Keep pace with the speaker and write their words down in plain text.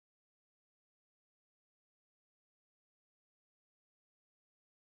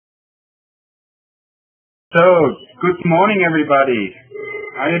So, good morning everybody.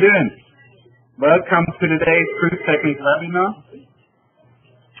 How you doing? Welcome to today's Pruftechnik webinar.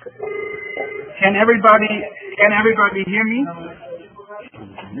 Can everybody hear me?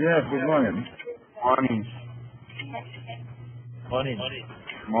 Yeah, good morning. Morning. Morning.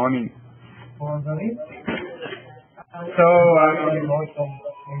 Morning. So,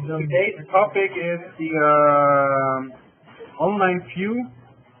 today's topic is the Online View,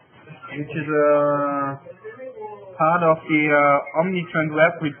 which is a part of the OMNITREND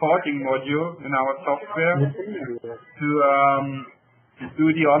web reporting module in our software to do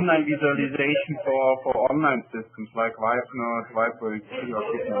the online visualization for online systems like webminar, or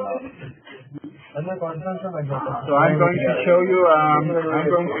So I'm going to show you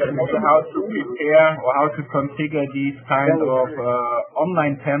how to prepare or how to configure these kinds of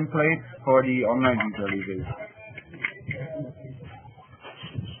online templates for the online visualization.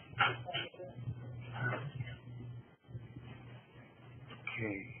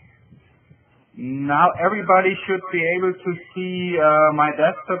 Now everybody should be able to see my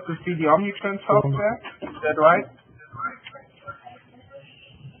desktop, to see the OMNITREND software. Is that right?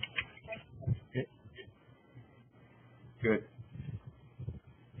 Good.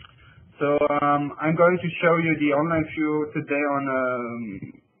 So I'm going to show you the online view today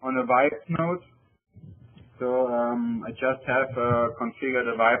on a vibe node. So I just have configured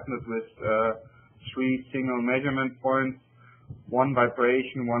a vibe node with 3 single measurement points, 1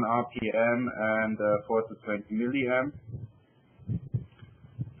 vibration, 1 RPM, and 4 to 20 milliamp.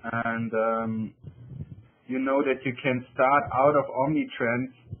 And you know that you can start out of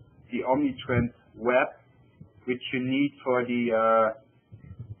OMNITREND, the OMNITREND web, which you need for the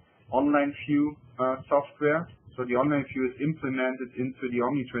Online View software. So the Online View is implemented into the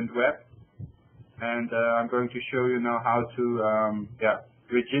OMNITREND web, and I'm going to show you now how to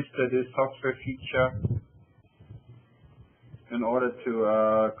register this software feature in order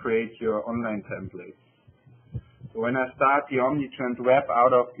to create your online templates. So when I start the OMNITREND web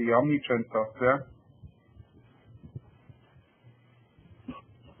out of the OMNITREND software,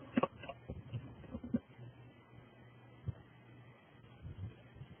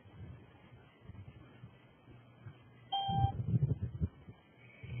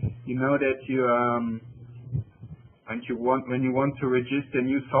 you know that when you want to register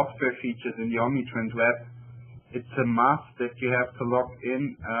new software features in the OMNITREND web, it's a must that you have to log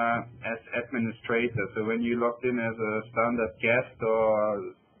in as administrator. So when you log in as a standard guest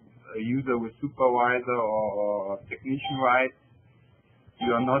or a user with supervisor or technician rights,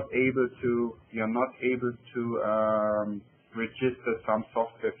 you are not able to register some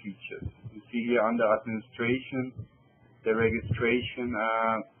software features. You see here under administration, the registration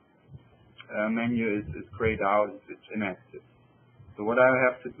menu is grayed out, it's inactive. So what I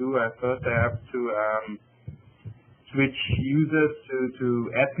have to do, first I have to switch users to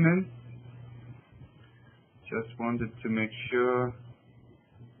admin. Just wanted to make sure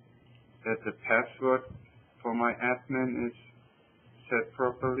that the password for my admin is set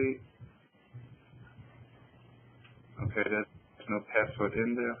properly. Okay, there's no password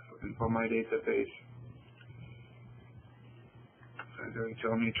in there for my database. So I'm going to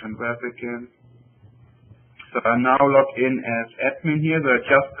OMNITREND web again. So I'm now logged in as admin here, so I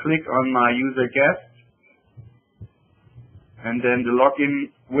just click on my user guest, and then the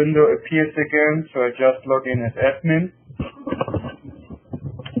login window appears again, so I just log in as admin.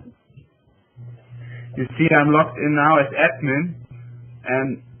 You see I'm logged in now as admin,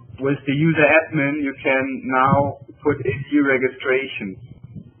 and with the user admin you can now put in new registrations.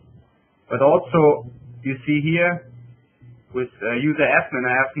 But also, you see here, with user admin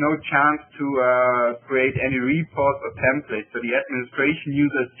I have no chance to create any reports or templates. So the administration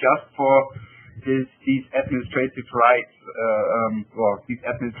user is just for these administrative rights, or these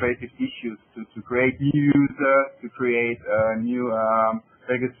administrative issues, to create new users, to create new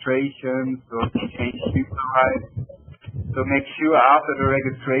registrations, or to change user rights. So make sure after the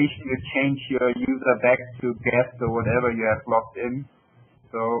registration you change your user back to guest or whatever you have logged in.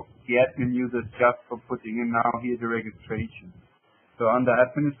 So the admin user is just for putting in now here the registration. So under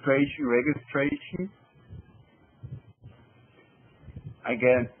administration, registration, I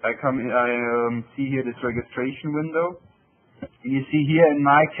see here this registration window. You see here in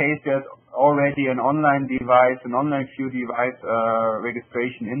my case there's already an online view device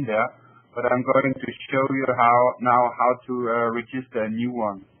registration in there, but I'm going to show you how to register a new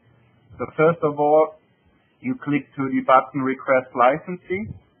one. So first of all, you click to the button request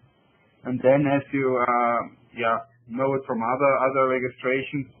licensing, and then as you know it from other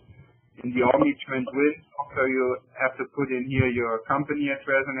registrations, in the OMNITREND win, so you have to put in here your company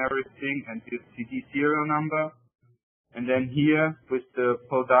address and everything and your CD serial number. And then here with the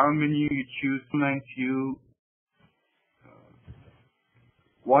pull down menu you choose Online View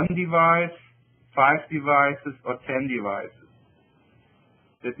 1 device, 5 devices or 10 devices.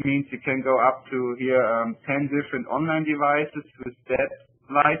 That means you can go up to here 10 different online devices with that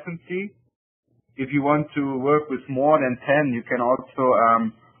licensee. If you want to work with more than 10, you can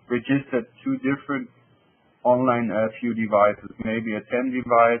also register 2 different online view devices, maybe a 10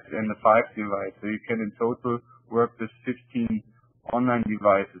 device and a 5 device. So you can in total work with 15 online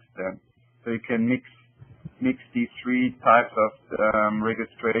devices then. So you can mix these 3 types of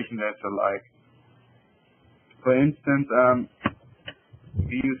registration as you like. For instance,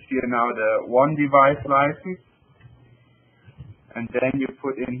 we use here now the 1 device license, and then you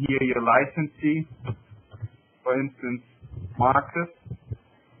put in here your licensee, for instance Marcus.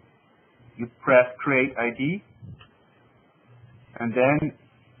 You press create ID, and then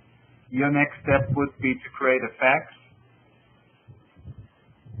your next step would be to create a fax,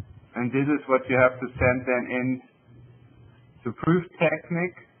 and this is what you have to send then in to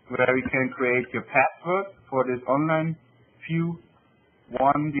Pruftechnik, where you can create your password for this Online View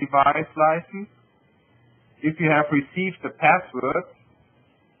 1 device license. If you have received the password,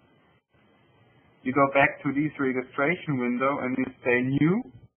 you go back to this registration window and you say new.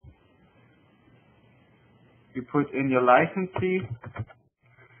 You put in your licensee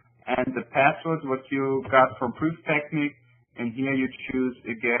and the password what you got from Pruftechnik, and here you choose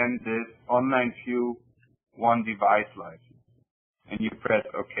again this Online View 1 device license and you press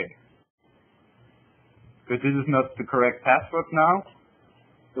OK. But this is not the correct password now.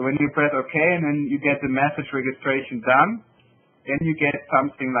 So when you press OK and then you get the message registration done, then you get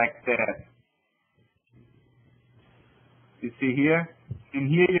something like that. You see here? In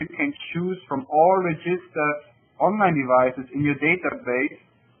here you can choose from all registered online devices in your database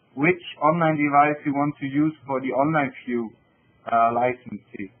which online device you want to use for the Online View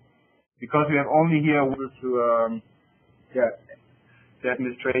licensee. Because we have only here to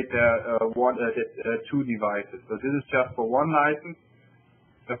administrate 2 devices. So this is just for 1 license,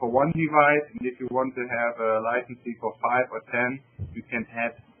 so for 1 device, and if you want to have a licensee for 5 or 10, you can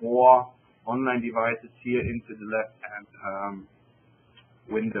add more online devices here into the left-hand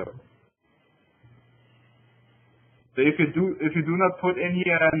window. So if you do not put in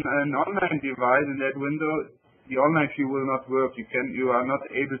here an online device in that window, the Online View will not work. You are not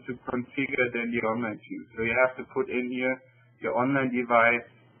able to configure then the Online View. So you have to put in here your online device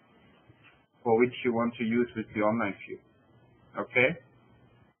for which you want to use with the Online View. Okay?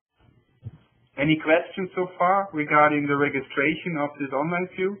 Any questions so far regarding the registration of this Online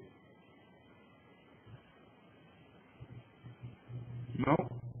View? No?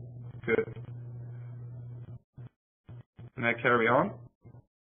 Good. Can I carry on?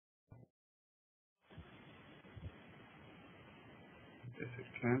 This is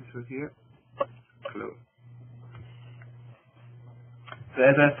cancel here. Close. So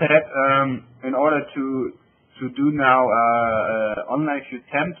as I said, in order to do now Online View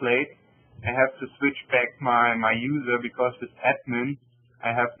template, I have to switch back my user, because with admin I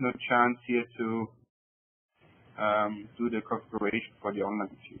have no chance here to do the configuration for the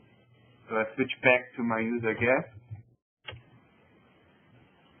Online View. So I switch back to my user guest.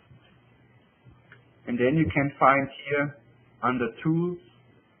 And then you can find here under Tools,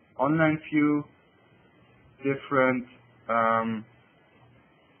 Online View, different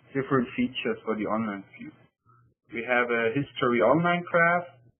features for the Online View. We have a History Online Graph,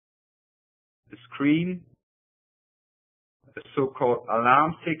 a screen, a so-called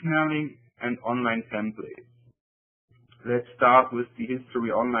alarm signaling, and online templates. Let's start with the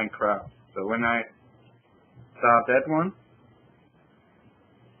History Online Graph. So when I start that one,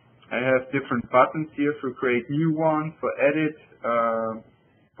 I have different buttons here for create new one, for edit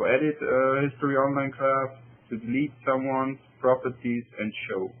History Online Graph, to delete someone, properties, and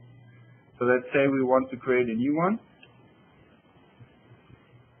show. So let's say we want to create a new one.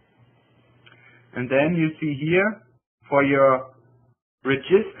 And then you see here, for your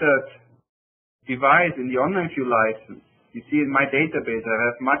registered device in the Online View license, you see in my database I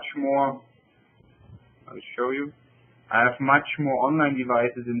have much more, I'll show you, I have much more online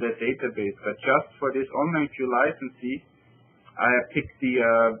devices in that database, but just for this Online View licensee, I have picked the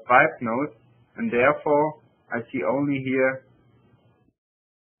vibe node, and therefore I see only here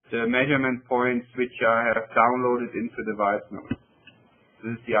the measurement points which I have downloaded into the vibe node.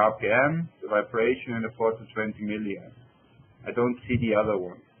 This is the RPM, the vibration, and the 4 to 20 milliamps. I don't see the other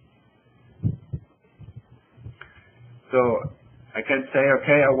one. So I can say,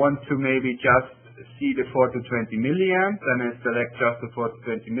 okay, I want to maybe just see the 4 to 20 milliamp, then I select just the 4 to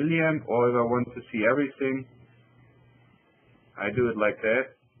 20 milliamp, or if I want to see everything, I do it like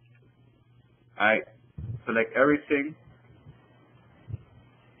that. I select everything,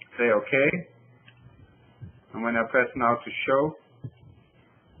 say OK, and when I press now to show,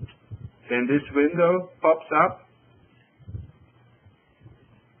 then this window pops up.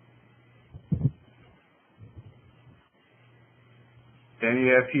 Then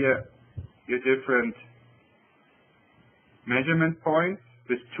you have here your different measurement points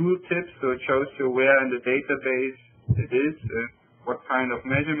with tooltips, so it shows you where in the database it is, what kind of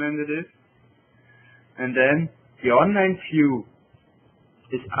measurement it is. And then the online view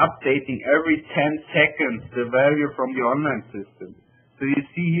is updating every 10 seconds the value from the online system. So you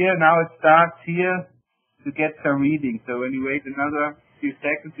see here, now it starts here to get some reading. So when you wait another few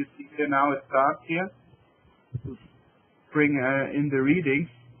seconds, you see here now it starts here to bring in the readings.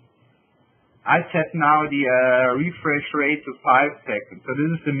 I set now the refresh rate to 5 seconds. So this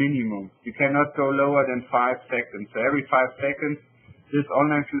is the minimum. You cannot go lower than 5 seconds. So every 5 seconds, this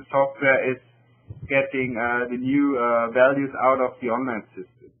online view software is getting the new values out of the online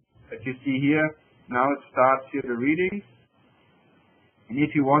system. As you see here, now it starts here the readings. And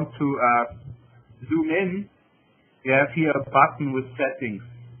if you want to zoom in, you have here a button with settings.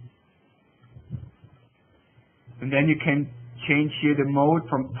 And then you can change here the mode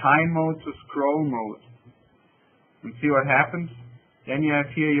from time mode to scroll mode. And see what happens. Then you have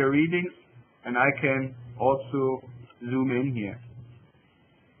here your readings, and I can also zoom in here.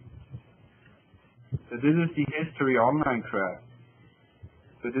 So this is the history online graph.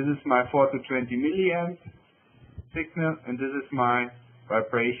 So this is my 4 to 20 milliamp signal, and this is my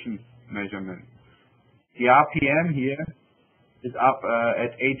vibration measurement. The RPM here is up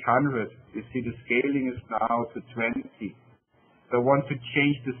at 800. You see the scaling is now to 20. So I want to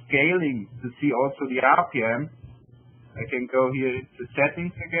change the scaling to see also the RPM. I can go here to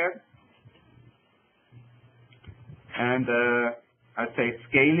settings again. And I say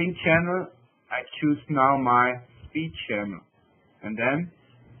scaling channel. I choose now my speed channel. And then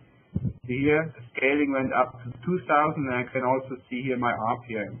here the scaling went up to 2000, and I can also see here my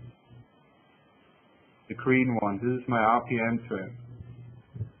RPM. The green one. This is my RPM trend.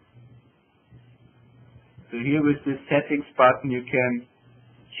 So here with this settings button you can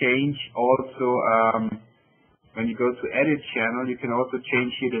change also, when you go to edit channel, you can also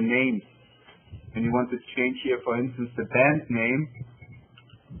change here the names. And you want to change here, for instance, the band name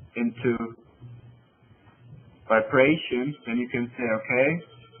into vibration, then you can say, okay,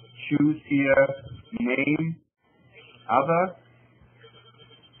 choose here name, other,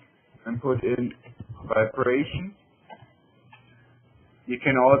 and put in vibration. You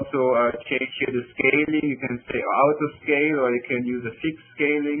can also change here the scaling. You can say auto scale, or you can use a fixed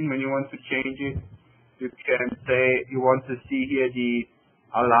scaling when you want to change it. You can say you want to see here the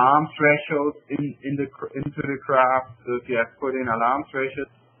alarm threshold into the graph. So if you have put in alarm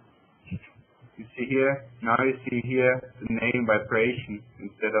threshold, you see here, now you see here the name vibration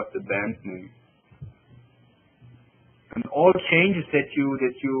instead of the band name. And all changes that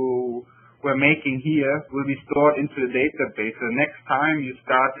you were making here will be stored into the database. So next time you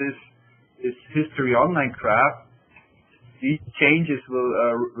start this history online graph, these changes will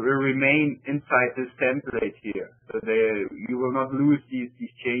remain inside this template here. So you will not lose these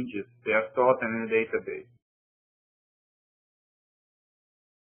changes. They are stored in the database.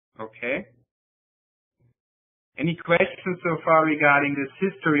 Okay. Any questions so far regarding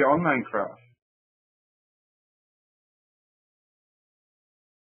this history online graph?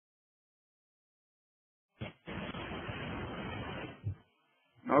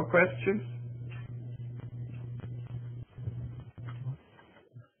 No questions?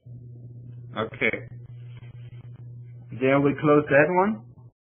 Okay. Then we close that one.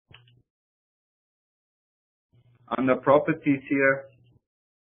 Under properties here,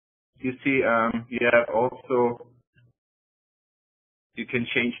 you see you have also, you can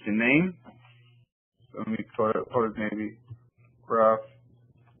change the name. So let me call it maybe graph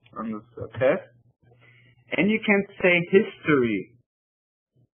underscore test. And you can say history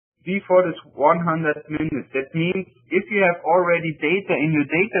before this 100 minutes. That means if you have already data in your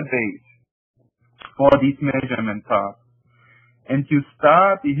database for these measurement tasks, and you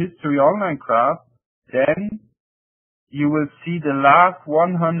start the history online graph, then you will see the last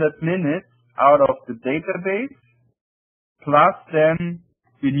 100 minutes out of the database, plus then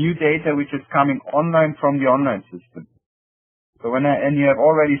the new data which is coming online from the online system. So and you have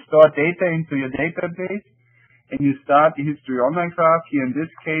already stored data into your database, and you start the history online graph. Here in this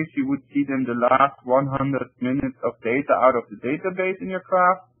case, you would see then the last 100 minutes of data out of the database in your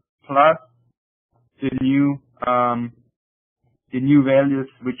graph, plus the new values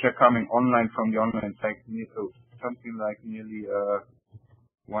which are coming online from the online site. So something like nearly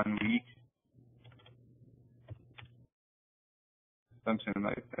 1 week, something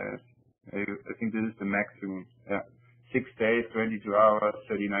like that. I think this is the maximum. Yeah, 6 days, 22 hours,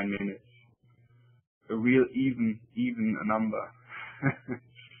 39 minutes. A real even number.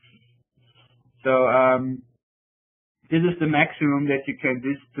 So this is the maximum that you can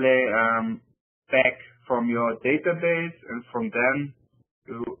display back from your database, and from then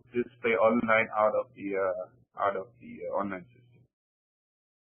you display online out of the online system.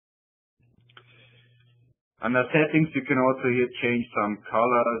 Under settings, you can also here change some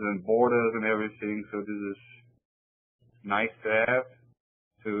colors and borders and everything. So this is nice to have,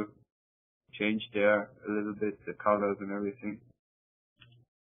 to change there a little bit the colors and everything.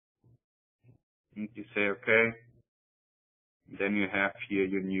 And you say OK. Then you have here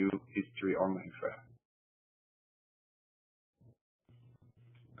your new history online graph.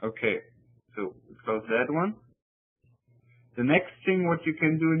 Okay, so we close that one. The next thing what you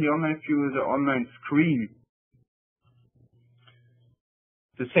can do in the online view is the online screen.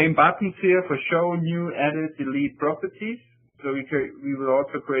 The same buttons here for show, new, edit, delete properties. So we will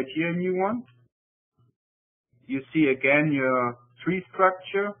also create here a new one. You see again your tree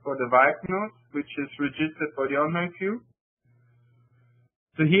structure for the vibe node, which is registered for the online view.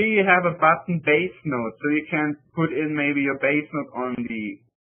 So here you have a button base node. So you can put in maybe your base node on the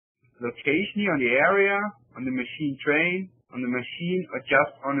location here, on the area, on the machine train, on the machine, or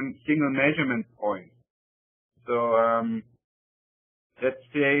just on a single measurement point. So let's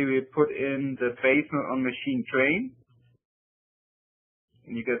say we put in the base node on machine train,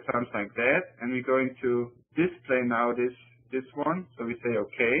 and you get something like that. And we're going to display now this one. So we say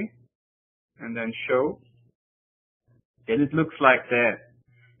OK, and then show. Then it looks like that.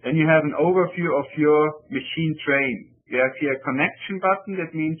 Then you have an overview of your machine train. You have here a connection button.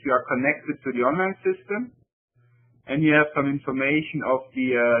 That means you are connected to the online system. And you have some information of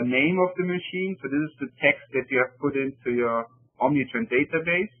the name of the machine. So this is the text that you have put into your OMNITREND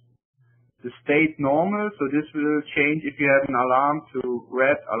database. The state normal. So this will change if you have an alarm to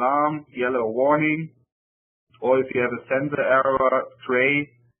red alarm, yellow warning. Or if you have a sensor error, gray,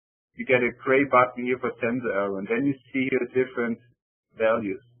 you get a gray button here for sensor error. And then you see here different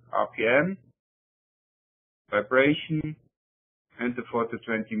values. RPM, vibration, and the 4 to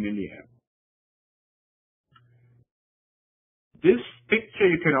 20 milliamp. This picture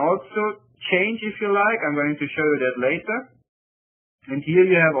you can also change if you like. I'm going to show you that later. And here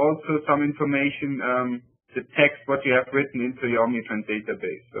you have also some information, the text, what you have written into your OMNITREND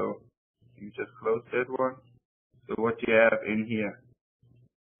database. So let me just close that one. So what you have in here.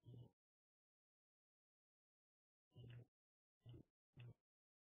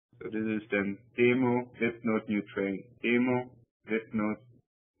 So this is then demo, lift node, new train. Demo, lift node,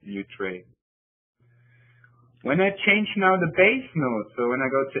 new train. When I change now the base node, so when I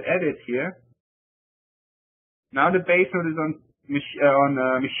go to edit here, now the base node is on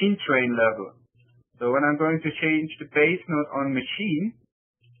machine train level. So when I'm going to change the base node on machine,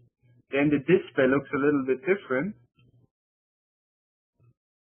 then the display looks a little bit different.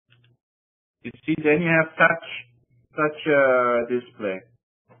 You see, then you have such a display.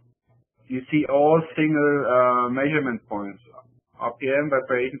 You see all single measurement points, RPM,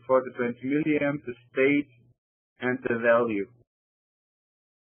 vibration, 4 to 20 milliamp, the state, and the value.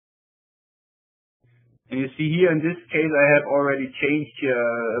 And you see here in this case I have already changed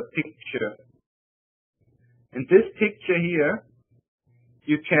a picture. And this picture here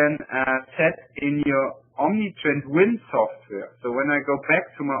you can set in your OMNITREND Win software. So when I go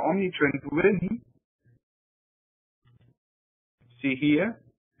back to my OMNITREND Win, see here,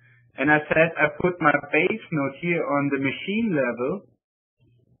 and I put my base node here on the machine level,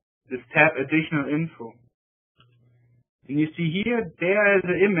 this tab additional info. And you see here, there is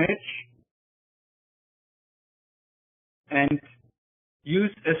an image, and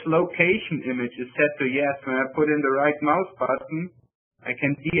use as location image is set to yes. When I put in the right mouse button, I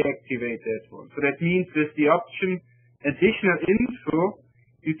can deactivate that one. So that means with the option additional info,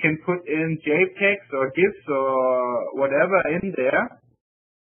 you can put in JPEGs or GIFs or whatever in there.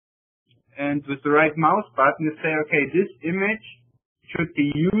 And with the right mouse button, you say, okay, this image should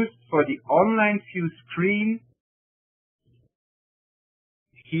be used for the online view screen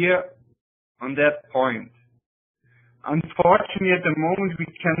here on that point. Unfortunately, at the moment, we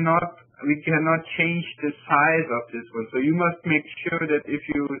cannot change the size of this one. So you must make sure that if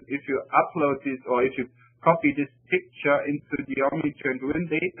you upload this or if you copy this picture into the OMNITREND Win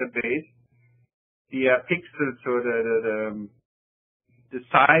database, the pixels, so the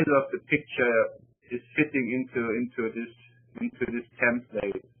size of the picture is fitting into this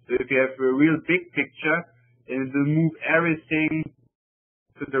template. So if you have a real big picture, then it will move everything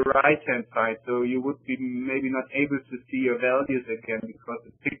to the right-hand side, so you would be maybe not able to see your values again because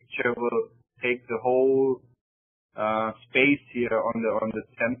the picture will take the whole space here on the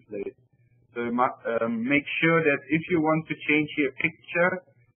template. So you must make sure that if you want to change your picture,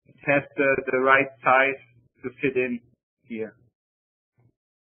 it has the right size to fit in here.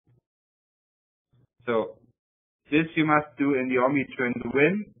 So this you must do in the OMNITREND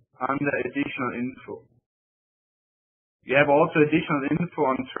Win under additional info. You have also additional info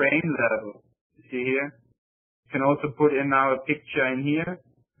on train level. You see here? You can also put in now a picture in here.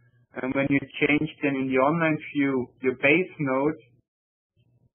 And when you change then in the online view your base node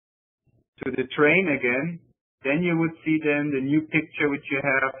to the train again, then you would see then the new picture which you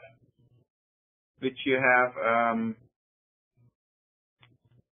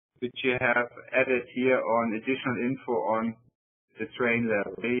have added here on additional info on the train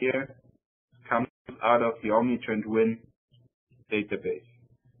level. Here comes out of the OMNITREND Win database.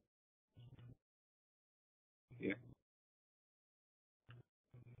 Here.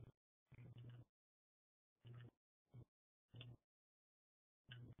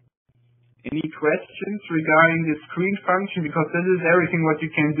 Any questions regarding the screen function? Because this is everything what you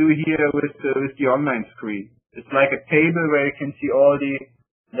can do here with the online screen. It's like a table where you can see all the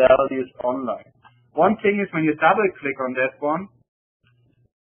values online. One thing is when you double click on that one,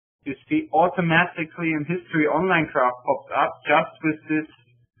 you see automatically in history online graph pops up just with this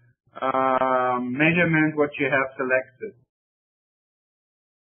measurement what you have selected.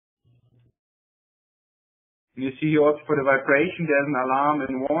 And you see here also for the vibration there's an alarm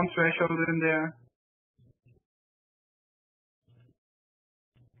and warn threshold in there.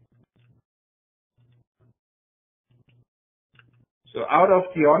 So out of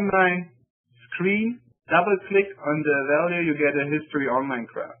the online screen, double click on the value, you get a history online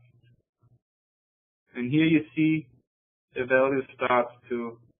graph. And here you see the value starts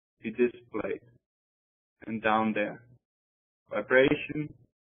to be displayed. And down there, vibration,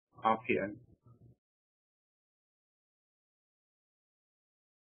 RPM.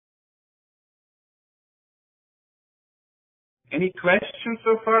 Any questions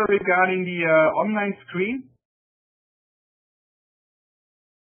so far regarding the online screen?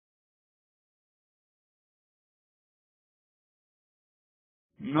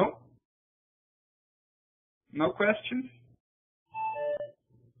 No? No questions?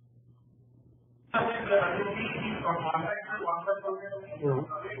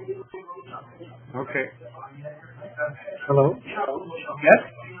 Okay. Hello? Yes?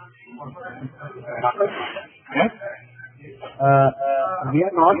 Yes? We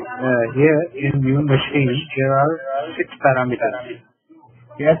are not here in new machine. There are 6 parameters.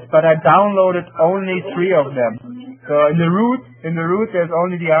 Yes, but I downloaded only 3 of them. So in the root there's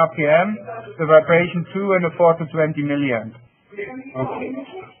only the RPM, the vibration 2 and the 4 to 20 milliamps. Okay.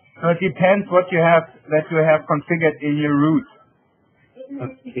 So it depends what you have configured in your root.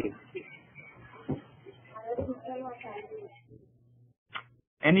 Okay.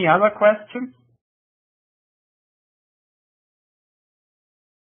 Any other questions?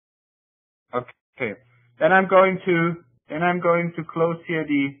 Okay. Then I'm going to close here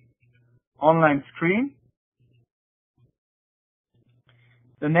the online screen.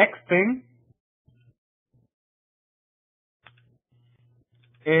 The next thing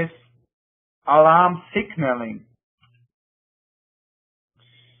is alarm signaling.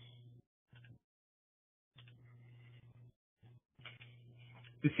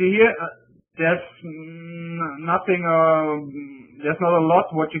 You see here, there's nothing, there's not a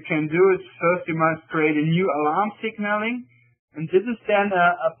lot what you can do. Is first you must create a new alarm signaling, and this is then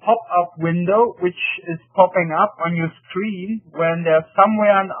a pop-up window which is popping up on your screen when there's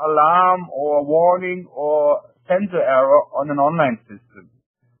somewhere an alarm or warning or sensor error on an online system.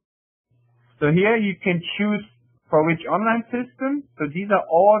 So here you can choose for which online system. So these are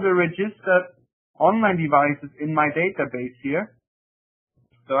all the registered online devices in my database here.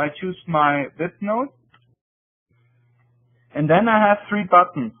 So I choose my bit node. And then I have 3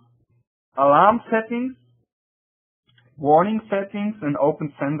 buttons. Alarm settings, warning settings, and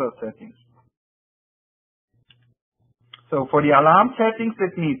open sensor settings. So for the alarm settings,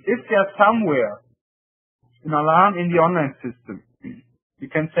 it means if there's somewhere an alarm in the online system, you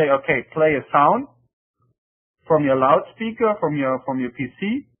can say, okay, play a sound from your loudspeaker, from your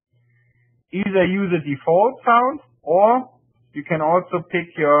PC. Either use a default sound, or you can also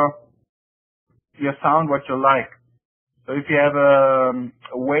pick your your sound what you like. So if you have a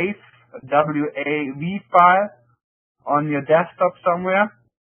WAV, a WAV file on your desktop somewhere,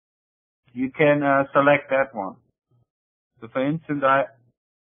 you can select that one. So for instance, I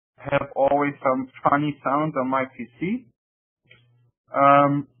have always some funny sounds on my PC.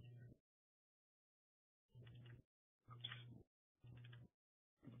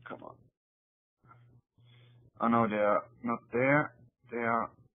 Come on. Oh no, they are not there. They are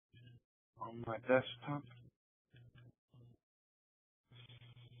on my desktop.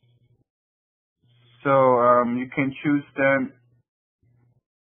 So you can choose then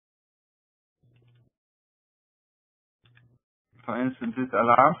for instance this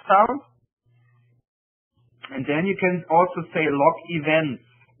alarm sound, and then you can also say log events.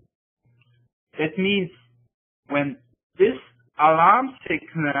 That means when this alarm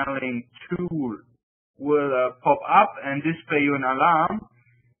signaling tool will pop up and display you an alarm,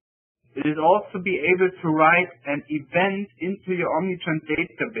 it will also be able to write an event into your OMNITREND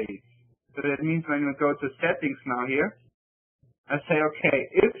database. So that means when we go to settings now here, I say, okay,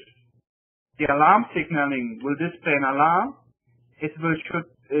 if the alarm signaling will display an alarm, it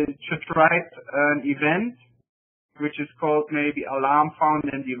should write an event, which is called maybe alarm found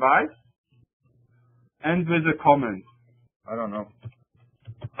in device, and with a comment. I don't know.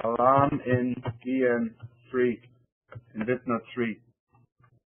 Alarm in DN3, in webminar 3.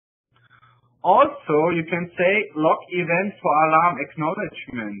 Also, you can say log event for alarm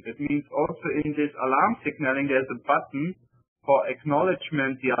acknowledgement. It means also in this alarm signaling there's a button for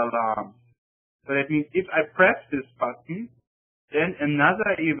acknowledgement the alarm. So that means if I press this button, then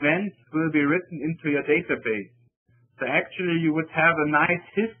another event will be written into your database. So actually you would have a nice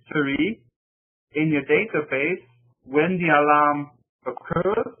history in your database when the alarm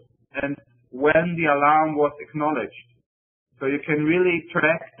occurs and when the alarm was acknowledged. So you can really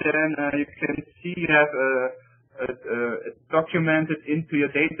track then, you can see you have documented into your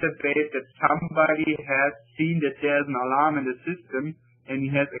database that somebody has seen that there's an alarm in the system and he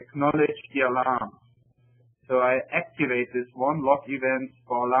has acknowledged the alarm. So I activate this one, log events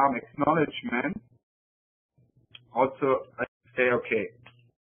for alarm acknowledgement. Also, I say OK.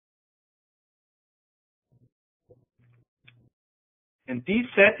 And these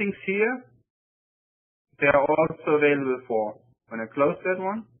settings here, they are also available for, when I close that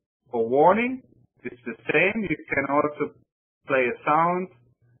one, for warning, it's the same. You can also play a sound.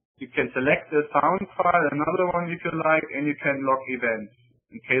 You can select a sound file, another one if you like, and you can log events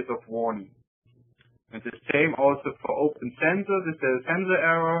in case of warning. And the same also for open sensors. If there's a sensor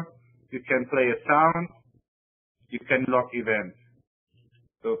error, you can play a sound. You can log events.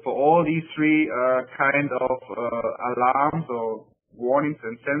 So for all these three kind of alarms or warnings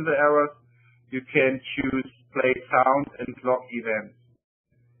and sensor errors, you can choose play sound and log events.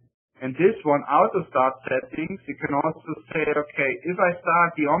 And this one, auto start settings, you can also say, okay, if I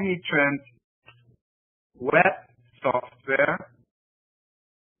start the OMNITREND web software,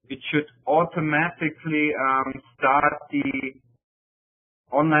 it should automatically start the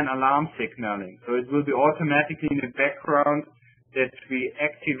online alarm signaling. So it will be automatically in the background that we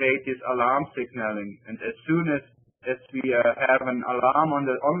activate this alarm signaling. And as soon as we have an alarm on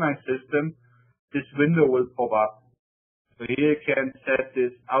the online system, this window will pop up. So here you can set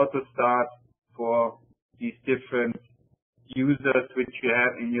this auto start for these different users which you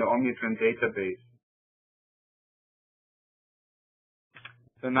have in your OMNITREND database.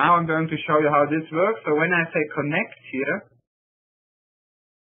 So now I'm going to show you how this works. So when I say connect here,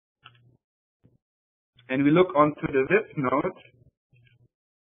 and we look onto the web node,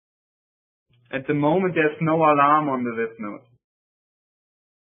 at the moment there's no alarm on the web node.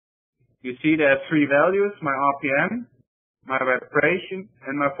 You see there are three values, my RPM, my vibration,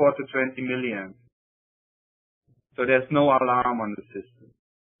 and my 4 to 20 milliamps. So there's no alarm on the system.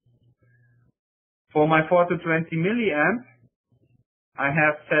 For my 4 to 20 milliamps, I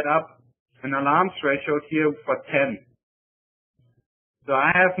have set up an alarm threshold here for 10. So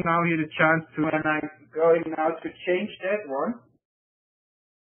I have now here the chance to, and I'm going now to change that one.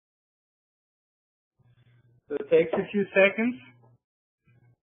 So it takes a few seconds.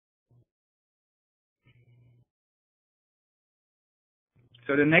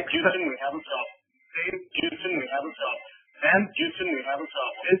 So the next Houston, we have a problem. Houston, we have a problem. And Houston, we have a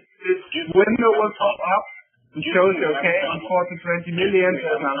problem. This window will pop up and shows you, okay, on 4 to 20 milliamps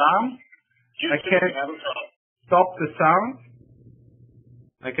there's an alarm. I can stop the sound.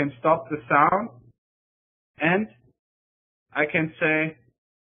 I can stop the sound. And I can say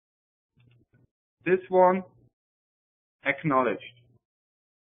this one acknowledged.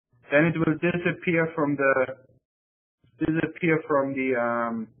 Then it will disappear from the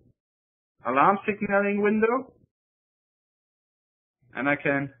alarm signaling window, and I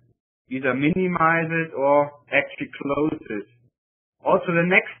can either minimize it or actually close it. Also, the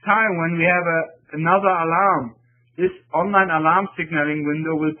next time when we have another alarm, this online alarm signaling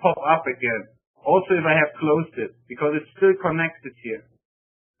window will pop up again. Also if I have closed it, because it's still connected here.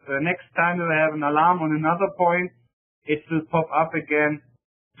 So the next time that I have an alarm on another point, it will pop up again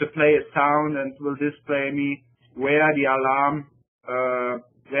to play a sound and will display me where the alarm,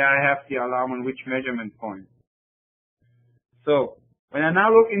 where I have the alarm on which measurement point. So when I now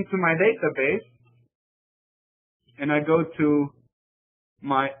look into my database and I go to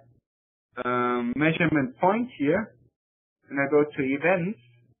my measurement point here and I go to events,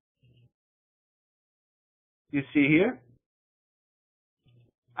 you see here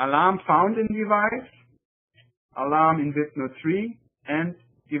alarm found in device, alarm in bit node 3, and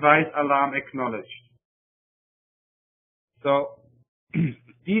device alarm acknowledged. So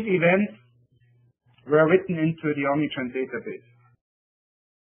these events were written into the OMNITREND database.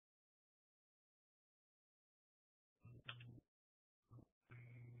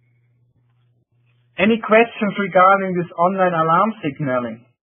 Any questions regarding this online alarm signaling?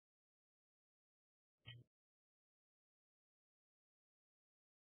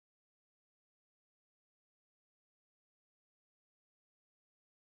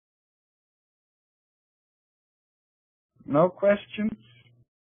 No questions?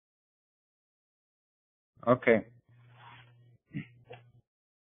 Okay.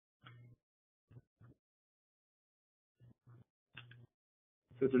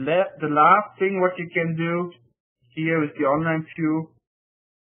 So the last thing what you can do here with the online view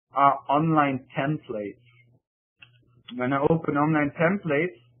are online templates. When I open online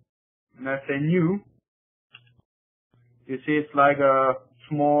templates and I say new, you see it's like a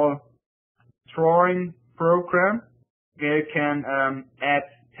small drawing program where you can add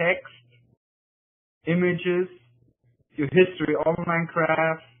text, images, your history online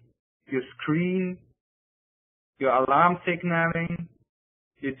graph, your screen, your alarm signaling,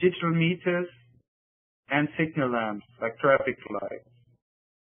 your digital meters, and signal lamps, like traffic lights.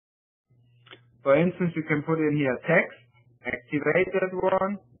 For instance, you can put in here text, activate that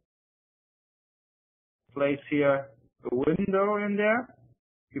one, place here a window in there,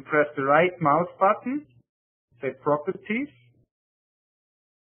 you press the right mouse button, say properties,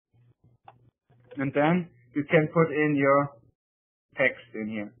 and then you can put in your text in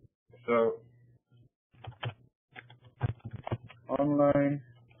here. So, online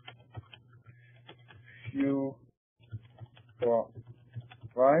view for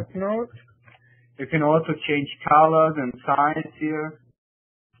vibe node. You can also change colors and size here.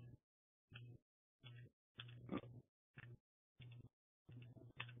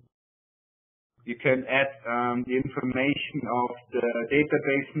 You can add the information of the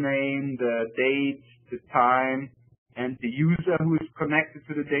database name, the date, the time, and the user who is connected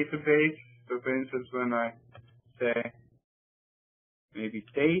to the database. So for instance, when I say maybe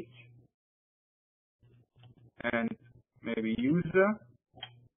date and maybe user,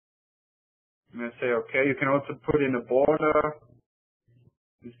 and I say okay, you can also put in a border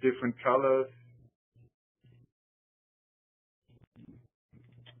with different colors.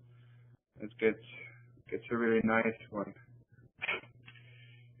 It gets a really nice one.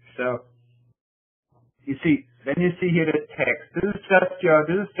 So you see, then you see here the text. This is just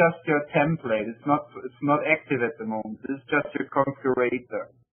your template. It's not active at the moment. This is just your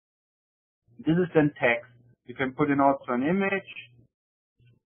configurator. This is then text. You can put in also an image.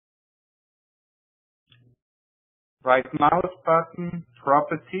 Right mouse button,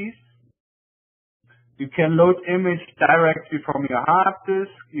 properties. You can load image directly from your hard disk.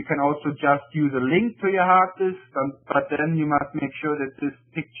 You can also just use a link to your hard disk, but then you must make sure that this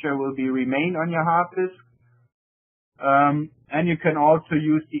picture will remain on your hard disk. And you can also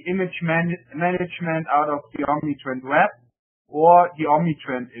use the image management out of the OMNITREND web or the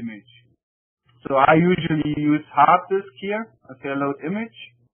OMNITREND image. So I usually use hard disk here. I say load image.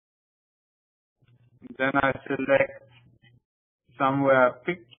 Then I select somewhere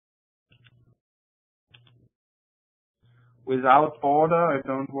picture. Without border, I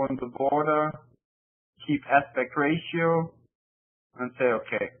don't want the border. Keep aspect ratio and say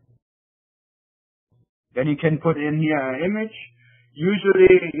OK. Then you can put in here an image.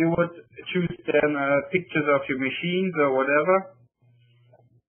 Usually you would choose then pictures of your machines or whatever.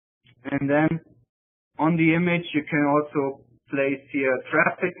 And then on the image you can also place here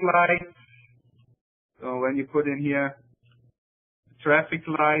traffic lights. So when you put in here traffic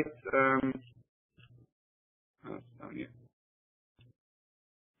lights, down here.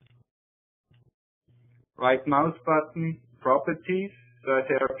 Right mouse button, properties, So I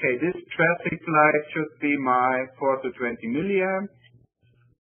say, okay, this traffic light should be my 4 to 20 milliamps.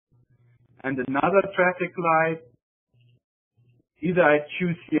 And another traffic light, either I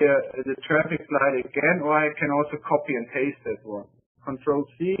choose here the traffic light again, or I can also copy and paste that one. Control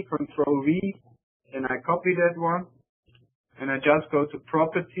C, Control V, and I copy that one. And I just go to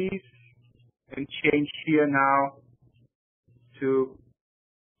Properties and change here now to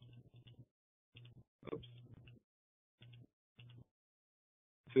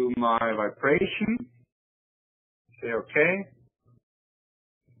my vibration. Say okay.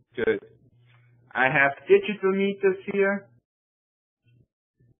 Good. I have digital meters here.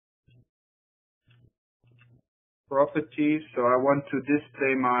 Properties. So I want to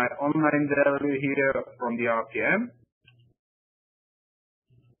display my online value here from the RPM.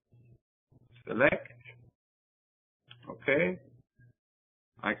 Select. Okay.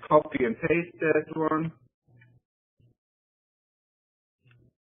 I copy and paste that one.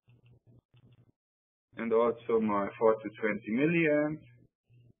 And also my 4 to 20 milliamps.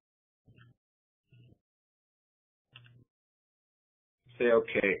 Say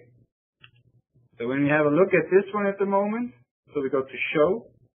okay. So when we have a look at this one at the moment, so we go to show,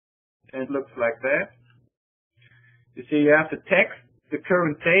 and it looks like that. You see you have the text, the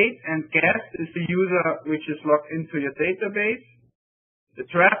current date, and guest is the user which is logged into your database. The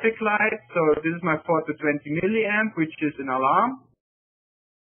traffic light, so this is my 4 to 20 milliamp, which is an alarm.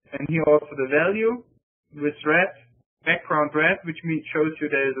 And here also the value with red, background red, which means shows you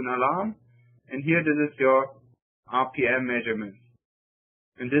there is an alarm. And here this is your RPM measurement.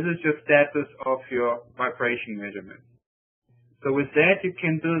 And this is your status of your vibration measurement. So with that you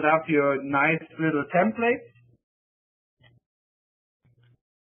can build up your nice little template.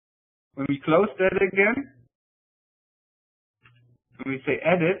 When we close that again, when we say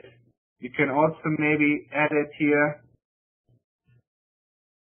edit, you can also maybe edit here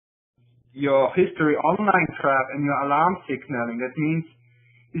your history online graph and your alarm signaling. That means,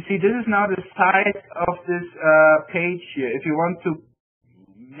 you see, this is now the size of this page here. If you want to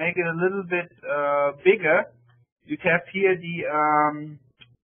make it a little bit bigger, you have here the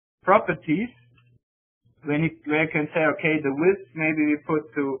properties, where you can say, okay, the width maybe we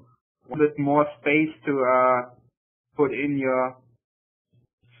put to a bit more space to put in your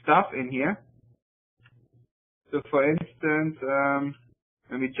stuff in here. So for instance,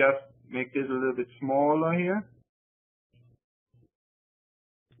 let me just make this a little bit smaller here.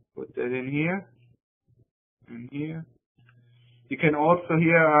 Put that in here and here. You can also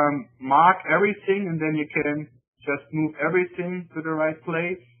here mark everything, and then you can just move everything to the right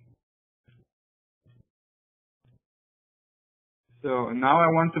place. So now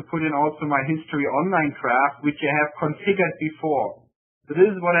I want to put in also my history online graph, which I have configured before. So this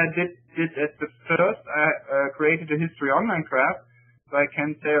is what I did at the first. I created a history online graph. So I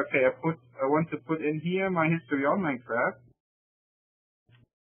can say, okay, I want to put in here my history online graph.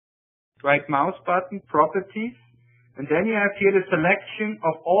 Right mouse button, properties. And then you have here the selection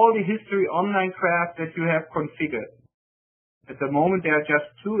of all the history online graphs that you have configured. At the moment there are just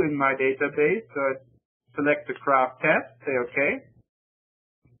 2 in my database, so I select the graph test, say okay.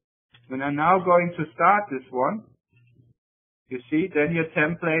 When I'm now going to start this one, you see, then your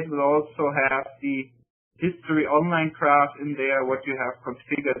template will also have the history online graph in there, what you have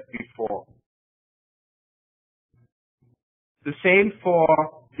configured before. The same for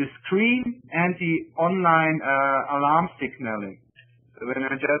the screen and the online alarm signaling. So when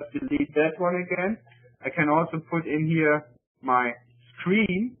I just delete that one again, I can also put in here my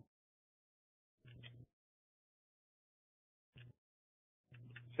screen.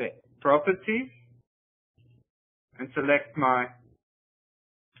 Say properties and select my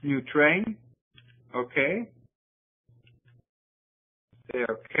new train. Okay. Say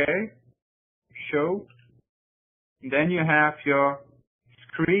okay. Show. And then you have your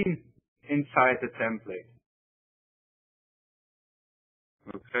screen inside the template.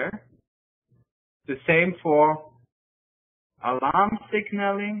 Okay. The same for alarm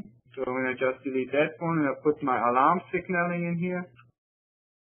signaling. So when I just delete that one and I put my alarm signaling in here.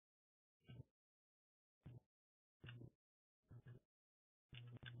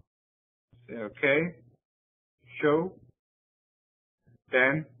 Say okay. Show.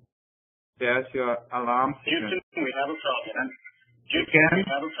 Then there's your alarm signal. Houston, we have a problem. Again,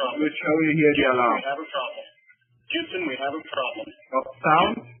 we'll show you here the alarm. We have a problem. Houston, we have a problem. Of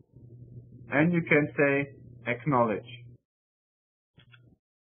sound, and you can say acknowledge.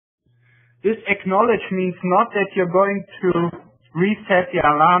 This acknowledge means not that you're going to reset the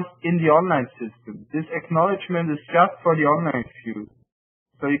alarms in the online system. This acknowledgement is just for the online view.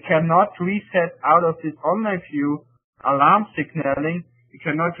 So you cannot reset out of this online view alarm signaling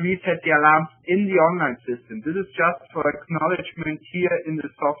cannot reset the alarms in the online system. This is just for acknowledgement here in the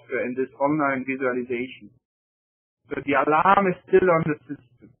software, in this online visualization. So the alarm is still on the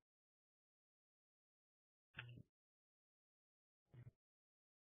system.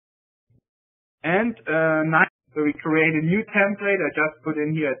 And so we create a new template. I just put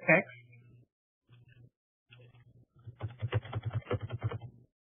in here a text.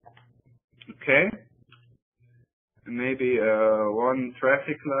 Okay. And maybe one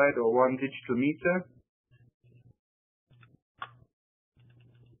traffic light or one digital meter.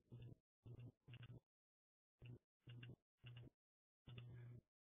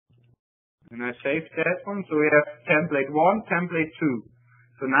 And I saved that one. So we have template 1, template 2.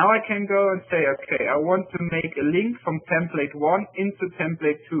 So now I can go and say, okay, I want to make a link from template 1 into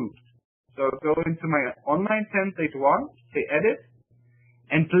template 2. So go into my online template 1, say edit.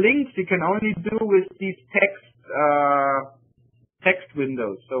 And links you can only do with these text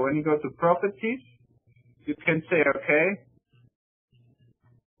windows. So when you go to properties, you can say, okay,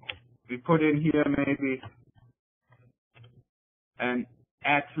 we put in here maybe an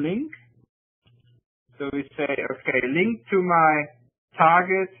add link. So we say, okay, link to my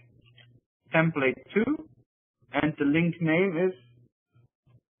target template 2, and the link name is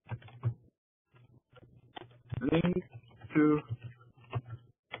link to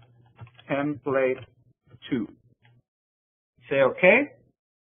template 2. Say okay.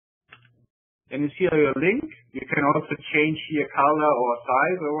 Then you see your link. You can also change here color or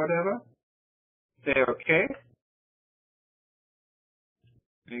size or whatever. Say okay.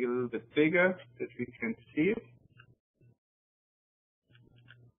 Make it a little bit bigger that we can see it.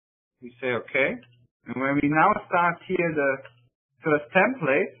 We say okay. And when we now start here the first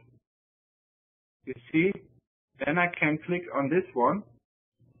template, you see, then I can click on this one.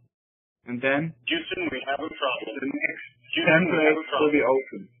 And then Houston, we have a problem. The next template will be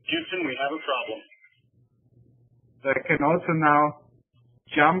open. Houston, we have a problem. So I can also now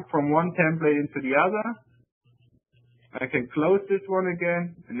jump from one template into the other. I can close this one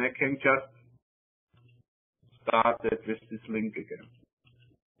again, and I can just start it with this link again.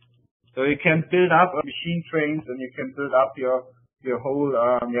 So you can build up machine trains, and you can build up your whole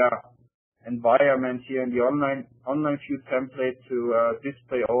environment here in the online view template to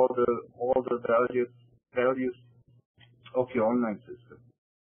display all the values of your online system.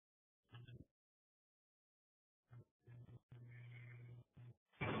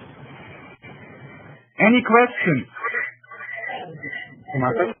 Any questions?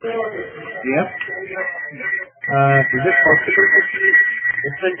 Marcus? Yes. Is it possible to see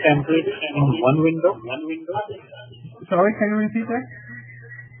different templates in one window? Sorry, can you repeat that?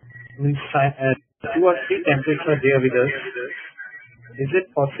 Means 2 or 3 templates are there with us. Is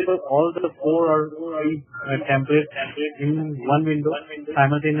it possible all the 4 or 3 templates in one window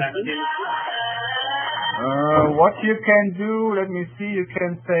simultaneously? What you can do, let me see, you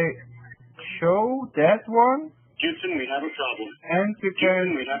can say show that one. Houston, we have a problem. And you can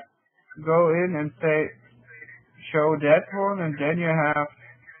go in and say show that one, and then you have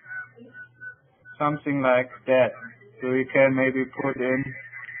something like that. So you can maybe put in,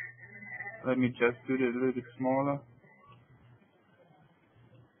 let me just do this a little bit smaller.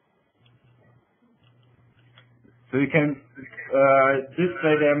 So you can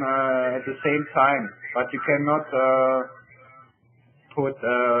display them at the same time, but you cannot put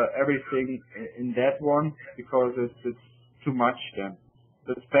everything in that one because it's too much then.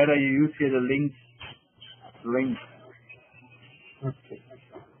 So it's better you use here the links. Okay.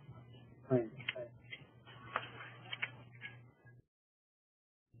 Fine.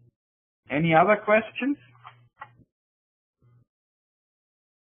 Any other questions?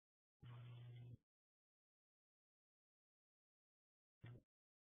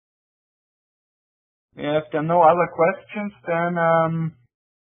 Yeah, if there are no other questions, then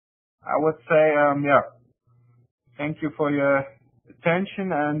I would say, thank you for your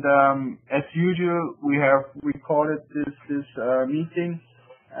attention. And as usual, we have recorded this meeting,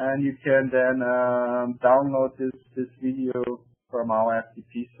 and you can then download this video from our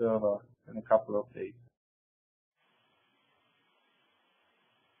FTP server in a couple of days.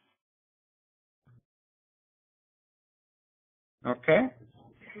 Okay.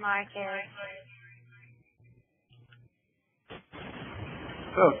 Marcus.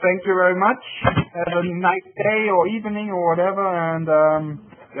 So thank you very much. Have a nice day or evening or whatever, and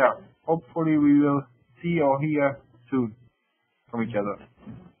hopefully we will see or hear soon from each other.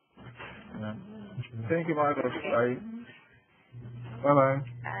 Thank you, Marcus. Bye. Bye bye.